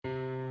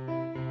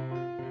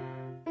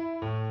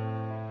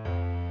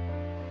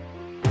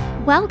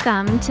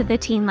Welcome to the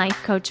Teen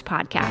Life Coach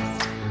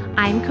Podcast.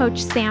 I'm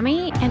Coach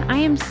Sammy, and I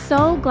am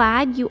so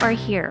glad you are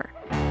here.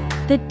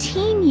 The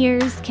teen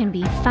years can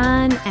be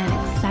fun and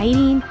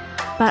exciting,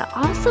 but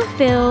also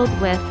filled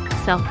with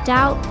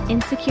self-doubt,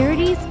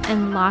 insecurities,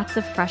 and lots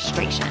of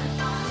frustration.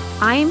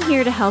 I am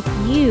here to help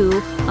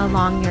you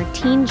along your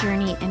teen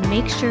journey and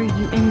make sure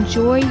you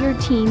enjoy your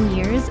teen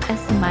years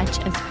as much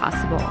as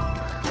possible.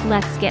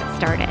 Let's get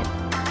started.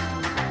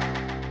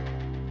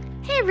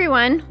 Hey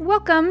everyone,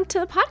 welcome to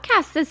the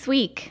podcast this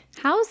week.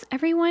 How's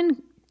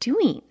everyone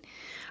doing?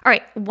 All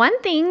right, one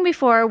thing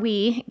before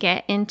we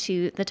get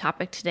into the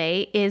topic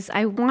today is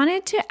I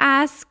wanted to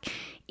ask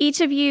each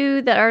of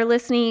you that are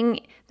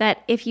listening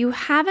that if you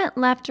haven't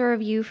left a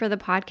review for the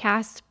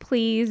podcast,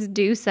 please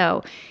do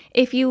so.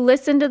 If you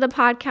listen to the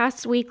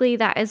podcast weekly,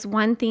 that is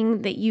one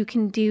thing that you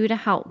can do to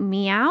help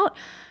me out.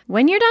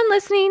 When you're done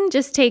listening,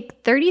 just take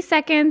 30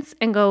 seconds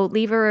and go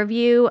leave a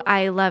review.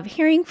 I love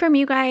hearing from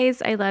you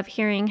guys. I love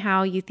hearing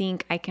how you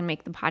think I can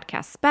make the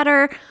podcast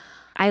better.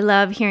 I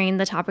love hearing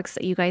the topics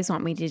that you guys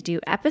want me to do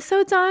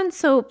episodes on.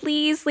 So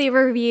please leave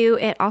a review.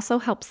 It also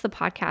helps the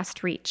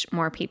podcast reach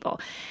more people.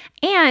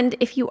 And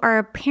if you are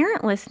a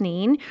parent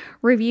listening,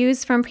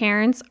 reviews from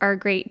parents are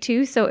great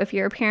too. So if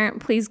you're a parent,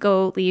 please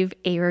go leave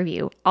a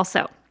review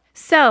also.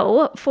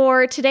 So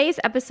for today's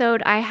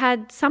episode, I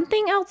had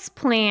something else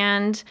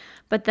planned,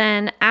 but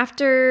then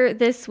after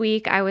this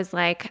week, I was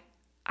like,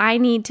 I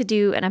need to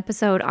do an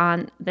episode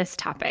on this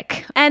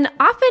topic. And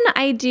often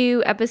I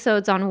do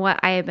episodes on what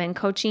I have been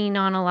coaching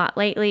on a lot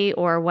lately,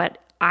 or what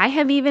I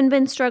have even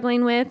been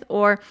struggling with,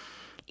 or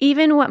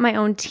even what my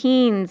own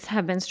teens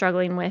have been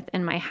struggling with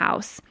in my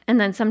house. And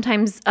then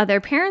sometimes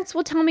other parents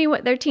will tell me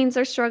what their teens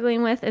are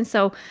struggling with. And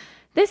so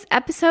this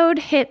episode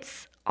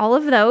hits all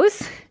of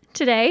those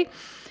today.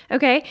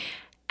 Okay.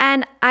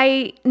 And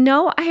I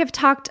know I have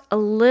talked a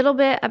little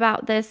bit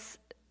about this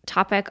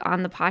topic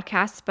on the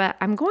podcast, but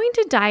I'm going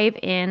to dive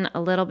in a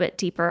little bit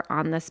deeper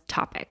on this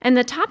topic. And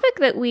the topic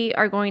that we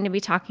are going to be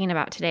talking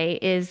about today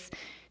is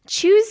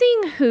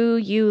choosing who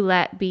you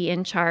let be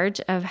in charge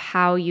of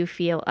how you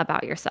feel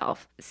about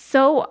yourself.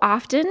 So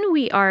often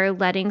we are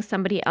letting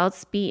somebody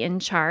else be in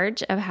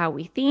charge of how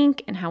we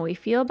think and how we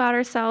feel about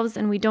ourselves,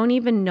 and we don't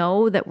even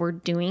know that we're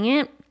doing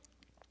it.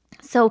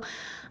 So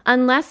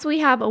unless we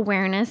have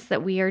awareness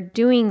that we are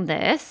doing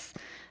this,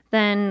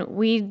 then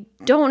we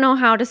don't know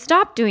how to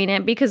stop doing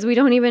it because we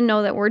don't even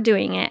know that we're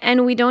doing it,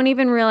 and we don't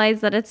even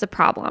realize that it's a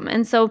problem.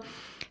 And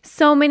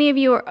so many of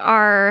you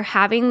are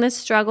having this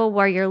struggle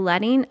where you're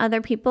letting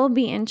other people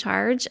be in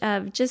charge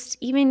of just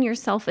even your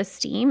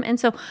self-esteem. And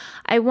so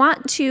I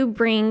want to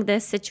bring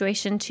this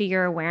situation to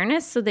your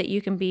awareness so that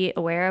you can be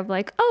aware of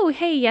like, oh,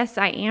 hey, yes,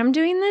 I am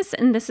doing this,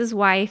 and this is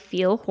why I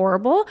feel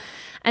horrible.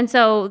 And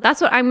so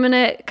that's what I'm going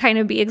to kind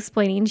of be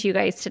explaining to you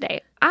guys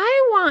today.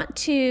 I want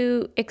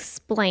to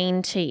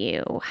explain to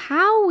you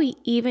how we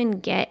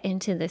even get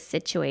into this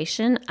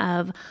situation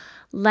of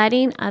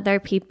letting other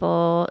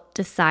people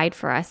decide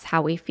for us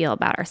how we feel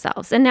about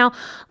ourselves. And now,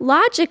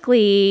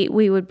 logically,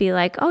 we would be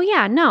like, oh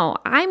yeah, no,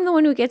 I'm the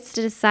one who gets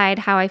to decide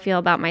how I feel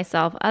about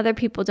myself. Other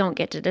people don't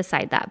get to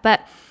decide that.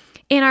 But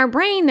in our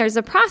brain, there's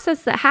a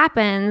process that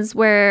happens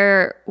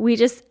where we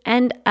just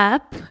end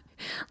up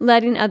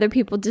letting other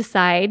people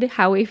decide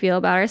how we feel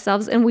about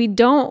ourselves, and we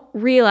don't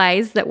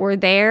realize that we're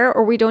there,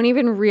 or we don't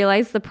even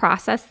realize the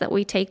process that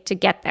we take to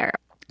get there.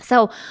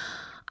 So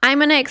I'm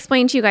going to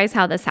explain to you guys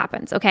how this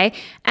happens, okay?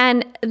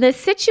 And the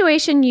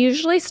situation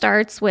usually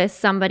starts with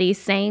somebody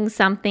saying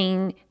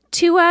something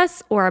to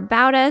us or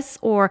about us,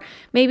 or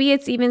maybe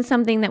it's even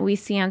something that we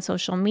see on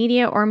social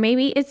media, or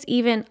maybe it's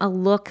even a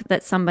look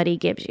that somebody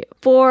gives you.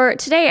 For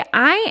today,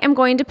 I am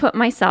going to put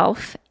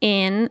myself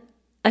in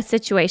a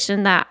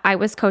situation that I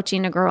was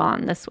coaching a girl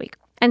on this week.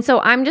 And so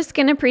I'm just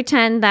going to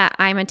pretend that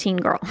I'm a teen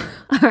girl,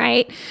 all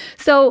right?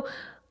 So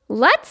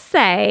let's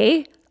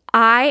say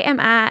I am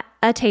at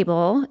a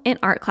table in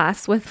art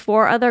class with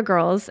 4 other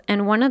girls,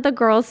 and one of the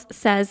girls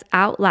says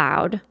out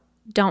loud,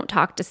 "Don't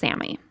talk to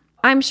Sammy."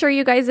 I'm sure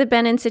you guys have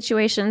been in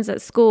situations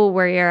at school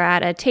where you're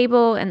at a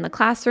table in the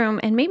classroom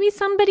and maybe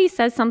somebody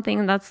says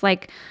something that's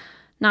like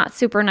not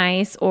super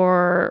nice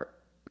or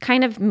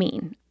kind of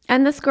mean.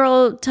 And this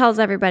girl tells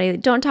everybody,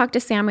 "Don't talk to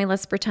Sammy,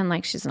 let's pretend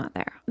like she's not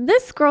there."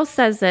 This girl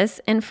says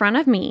this in front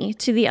of me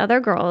to the other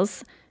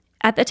girls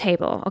at the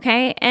table,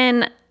 okay?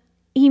 And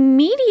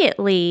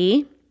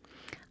immediately,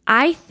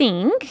 I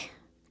think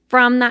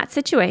from that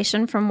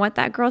situation, from what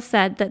that girl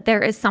said, that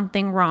there is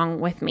something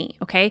wrong with me,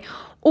 okay?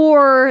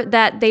 Or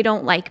that they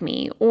don't like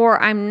me,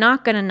 or I'm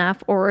not good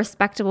enough or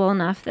respectable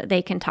enough that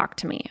they can talk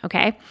to me,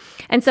 okay?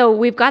 And so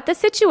we've got the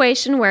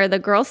situation where the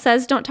girl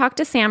says, "Don't talk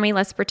to Sammy,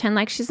 let's pretend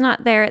like she's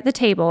not there at the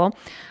table."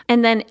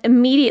 And then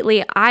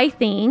immediately I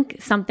think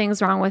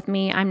something's wrong with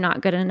me, I'm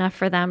not good enough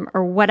for them,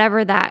 or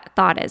whatever that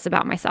thought is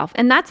about myself.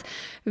 And that's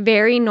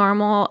very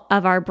normal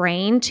of our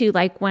brain to,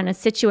 like, when a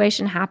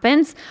situation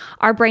happens,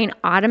 our brain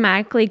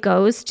automatically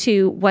goes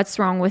to what's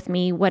wrong with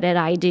me, what did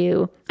I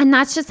do? And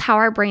that's just how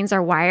our brains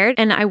are wired.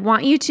 And And I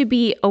want you to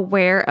be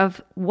aware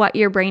of what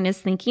your brain is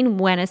thinking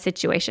when a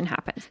situation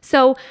happens.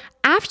 So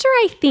after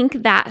I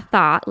think that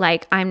thought,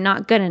 like I'm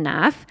not good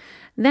enough,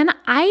 then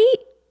I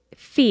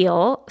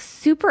feel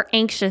super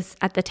anxious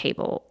at the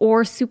table,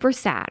 or super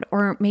sad,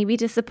 or maybe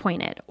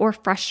disappointed or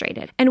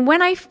frustrated. And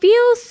when I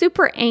feel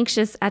super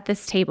anxious at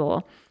this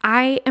table,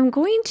 I am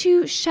going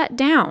to shut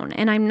down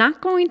and I'm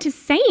not going to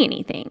say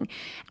anything.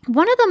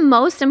 One of the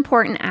most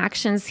important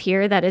actions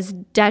here that is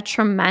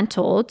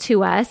detrimental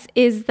to us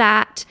is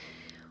that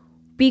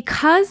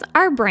because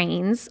our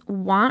brains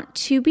want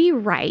to be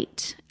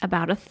right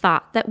about a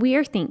thought that we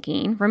are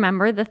thinking,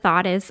 remember the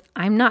thought is,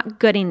 I'm not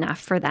good enough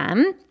for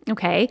them,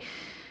 okay?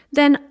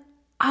 Then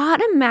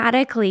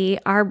automatically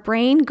our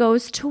brain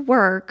goes to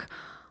work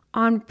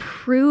on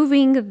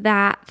proving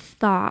that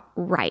thought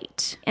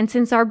right. And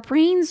since our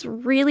brains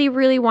really,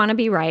 really want to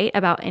be right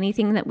about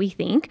anything that we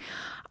think,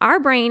 our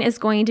brain is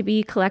going to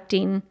be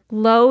collecting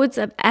loads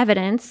of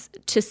evidence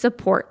to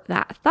support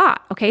that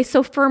thought. Okay,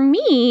 so for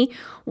me,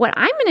 what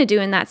I'm going to do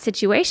in that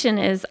situation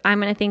is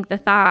I'm going to think the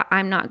thought,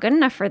 I'm not good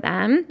enough for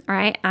them, all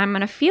right? I'm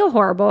going to feel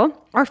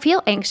horrible or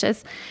feel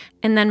anxious.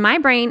 And then my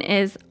brain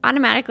is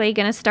automatically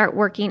going to start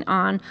working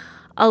on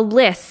a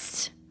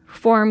list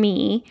for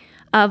me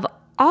of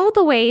all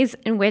the ways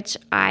in which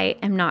I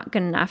am not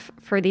good enough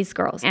for these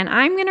girls. And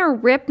I'm going to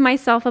rip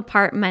myself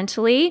apart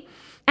mentally.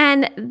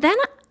 And then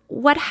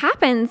what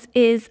happens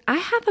is I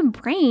have a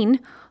brain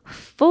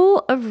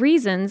full of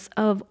reasons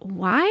of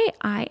why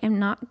I am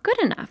not good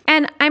enough.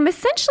 And I'm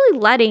essentially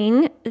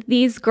letting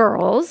these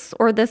girls,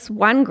 or this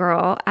one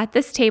girl at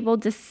this table,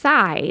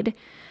 decide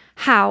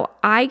how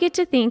I get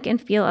to think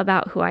and feel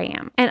about who I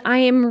am. And I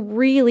am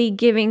really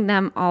giving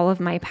them all of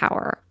my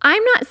power.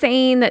 I'm not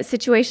saying that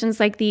situations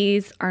like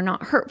these are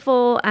not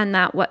hurtful and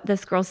that what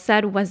this girl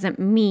said wasn't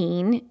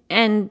mean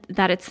and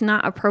that it's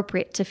not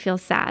appropriate to feel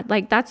sad.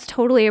 Like, that's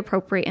totally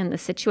appropriate in the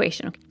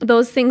situation.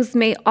 Those things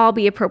may all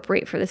be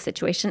appropriate for the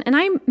situation, and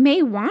I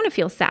may want to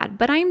feel sad,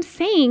 but I'm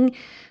saying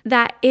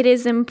that it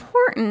is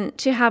important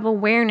to have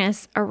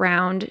awareness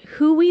around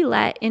who we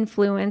let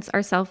influence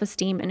our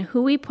self-esteem and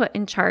who we put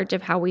in charge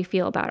of how we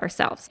feel about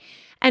ourselves.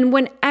 And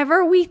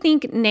whenever we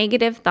think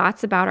negative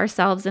thoughts about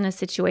ourselves in a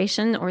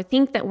situation, or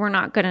think that we're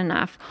not good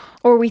enough,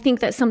 or we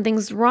think that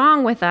something's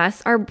wrong with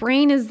us, our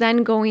brain is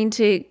then going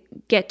to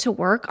get to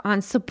work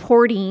on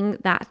supporting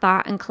that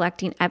thought and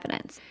collecting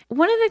evidence.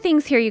 One of the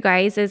things here, you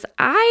guys, is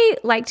I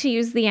like to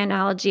use the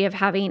analogy of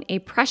having a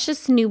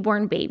precious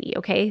newborn baby,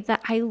 okay,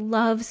 that I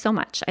love so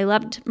much. I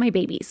loved my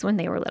babies when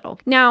they were little.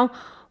 Now,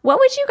 what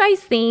would you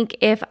guys think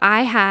if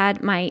I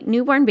had my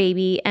newborn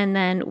baby and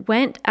then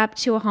went up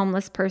to a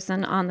homeless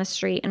person on the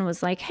street and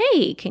was like,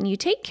 hey, can you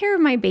take care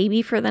of my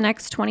baby for the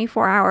next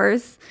 24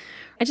 hours?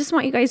 I just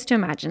want you guys to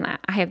imagine that.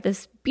 I have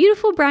this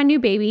beautiful brand new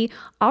baby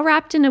all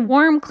wrapped in a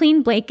warm,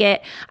 clean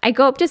blanket. I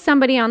go up to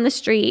somebody on the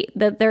street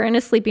that they're in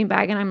a sleeping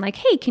bag and I'm like,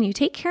 hey, can you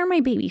take care of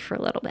my baby for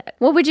a little bit?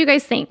 What would you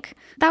guys think?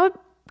 That would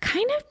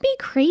kind of be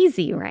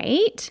crazy,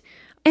 right?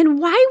 And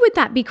why would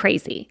that be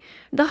crazy?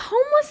 The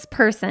homeless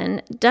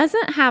person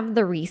doesn't have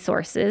the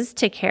resources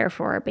to care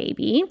for a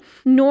baby,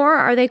 nor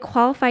are they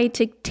qualified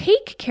to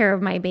take care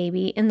of my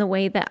baby in the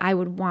way that I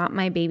would want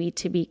my baby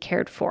to be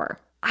cared for.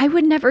 I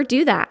would never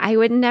do that. I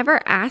would never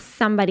ask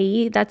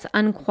somebody that's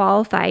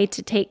unqualified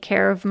to take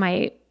care of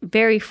my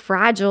very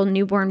fragile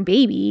newborn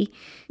baby.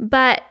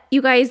 But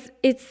you guys,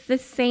 it's the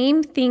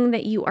same thing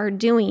that you are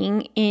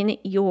doing in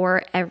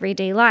your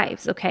everyday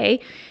lives, okay?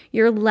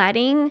 You're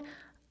letting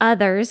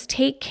others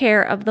take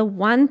care of the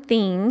one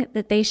thing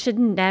that they should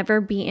never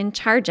be in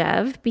charge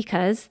of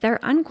because they're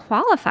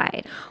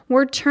unqualified.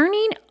 We're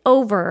turning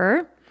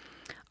over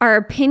our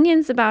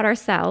opinions about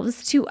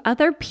ourselves to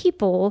other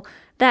people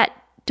that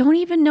don't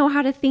even know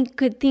how to think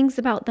good things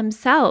about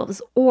themselves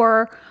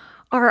or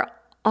are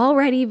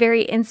already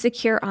very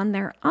insecure on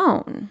their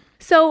own.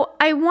 So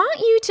I want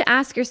you to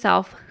ask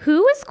yourself,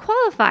 who is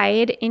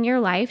qualified in your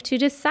life to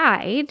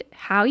decide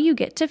how you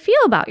get to feel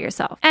about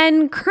yourself?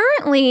 And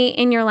currently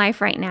in your life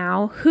right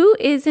now, who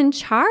is in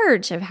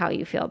charge of how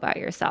you feel about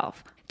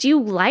yourself? Do you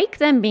like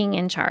them being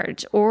in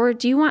charge, or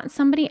do you want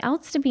somebody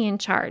else to be in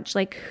charge?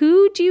 Like,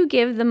 who do you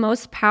give the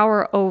most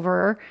power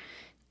over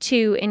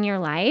to in your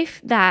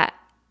life that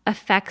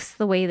affects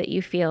the way that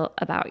you feel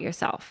about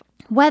yourself?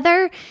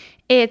 Whether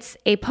it's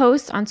a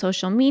post on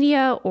social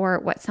media or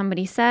what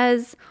somebody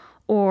says,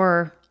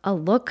 or a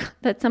look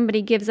that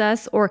somebody gives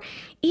us, or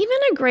even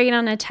a grade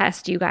on a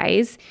test, you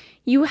guys,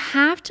 you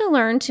have to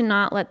learn to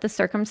not let the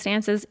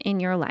circumstances in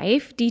your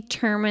life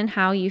determine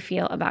how you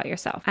feel about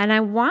yourself. And I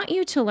want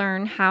you to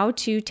learn how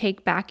to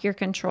take back your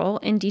control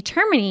in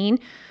determining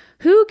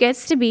who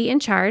gets to be in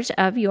charge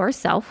of your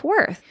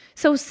self-worth.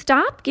 So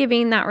stop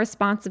giving that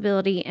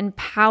responsibility and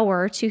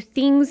power to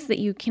things that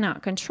you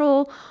cannot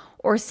control,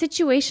 or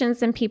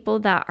situations and people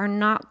that are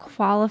not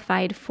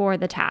qualified for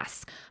the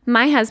task.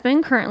 My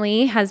husband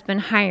currently has been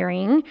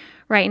hiring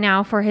right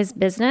now for his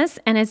business,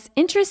 and it's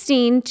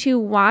interesting to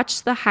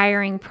watch the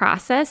hiring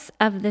process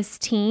of this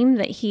team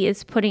that he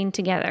is putting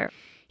together.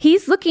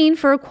 He's looking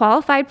for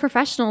qualified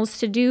professionals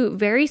to do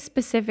very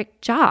specific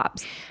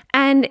jobs.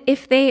 And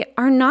if they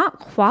are not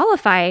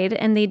qualified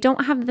and they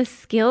don't have the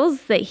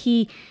skills that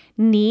he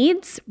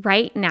needs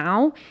right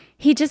now,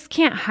 he just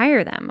can't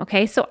hire them,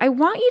 okay? So I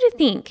want you to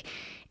think,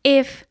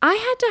 if I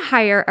had to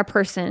hire a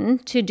person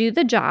to do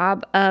the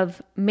job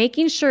of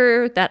making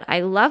sure that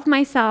I love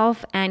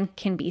myself and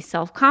can be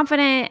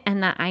self-confident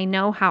and that I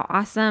know how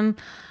awesome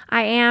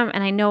I am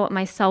and I know what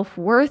my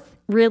self-worth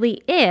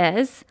really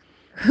is,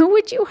 who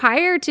would you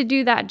hire to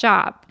do that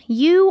job?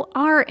 You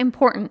are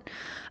important.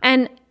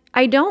 And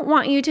I don't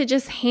want you to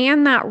just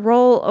hand that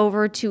role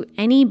over to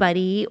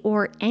anybody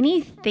or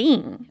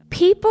anything.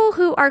 People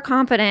who are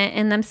confident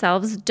in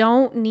themselves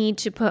don't need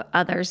to put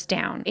others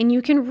down. And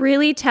you can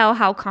really tell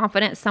how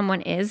confident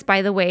someone is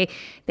by the way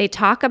they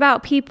talk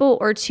about people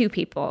or to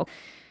people.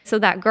 So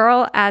that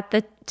girl at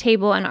the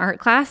table in art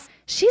class,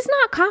 she's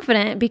not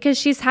confident because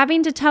she's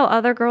having to tell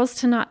other girls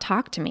to not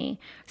talk to me.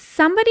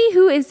 Somebody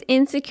who is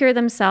insecure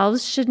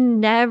themselves should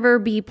never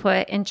be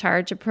put in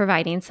charge of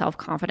providing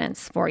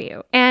self-confidence for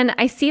you. And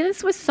I see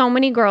this with so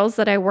many girls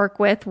that I work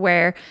with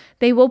where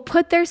they will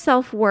put their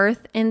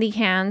self-worth in the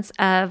hands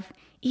of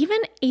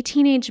even a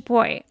teenage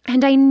boy.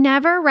 And I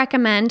never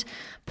recommend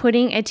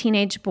putting a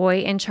teenage boy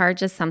in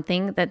charge of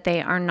something that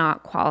they are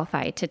not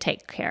qualified to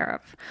take care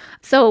of.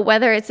 So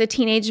whether it's a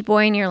teenage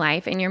boy in your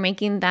life and you're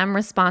making them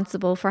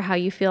responsible for how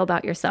you feel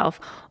about yourself,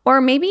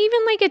 or maybe even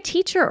like a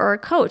teacher or a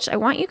coach, I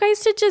want you guys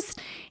to just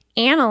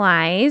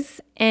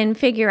analyze and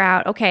figure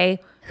out,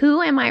 okay,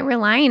 who am I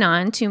relying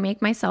on to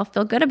make myself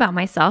feel good about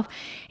myself?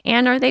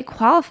 And are they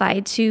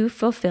qualified to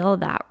fulfill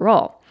that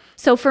role?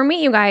 So for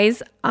me, you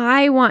guys,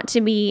 I want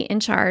to be in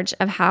charge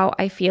of how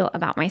I feel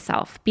about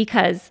myself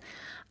because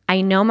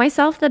I know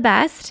myself the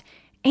best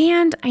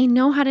and I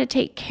know how to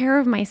take care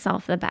of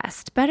myself the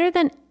best, better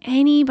than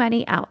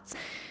anybody else.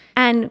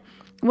 And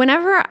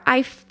whenever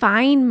I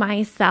find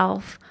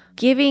myself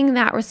giving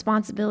that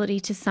responsibility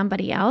to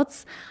somebody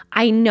else,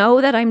 I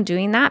know that I'm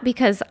doing that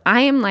because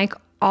I am like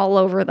all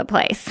over the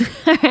place,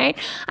 right?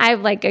 I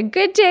have like a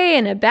good day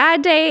and a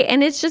bad day,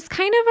 and it's just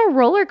kind of a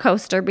roller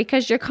coaster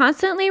because you're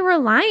constantly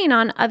relying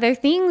on other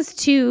things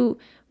to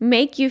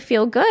make you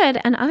feel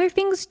good, and other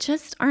things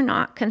just are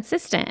not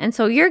consistent. And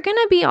so you're going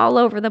to be all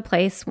over the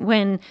place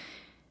when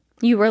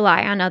you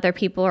rely on other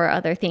people or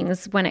other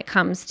things when it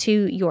comes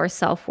to your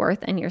self-worth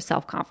and your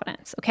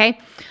self-confidence, okay?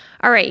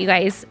 All right, you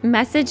guys,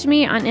 message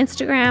me on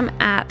Instagram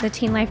at The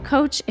Teen Life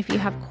Coach if you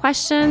have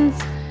questions,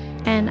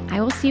 and I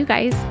will see you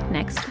guys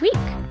next week.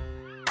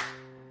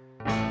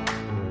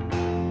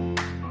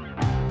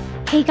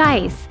 Hey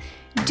guys,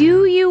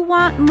 do you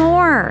want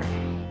more?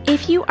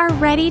 If you are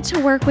ready to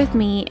work with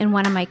me in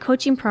one of my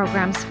coaching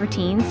programs for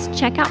teens,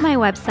 check out my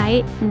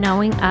website,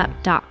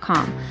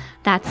 knowingup.com.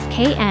 That's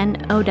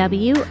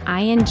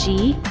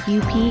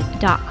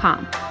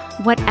knowingup.com.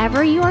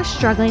 Whatever you are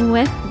struggling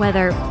with,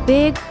 whether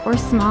big or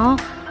small,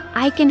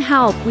 I can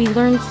help. We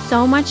learn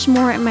so much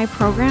more in my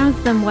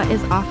programs than what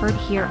is offered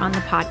here on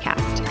the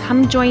podcast.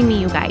 Come join me,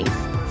 you guys.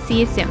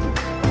 See you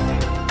soon.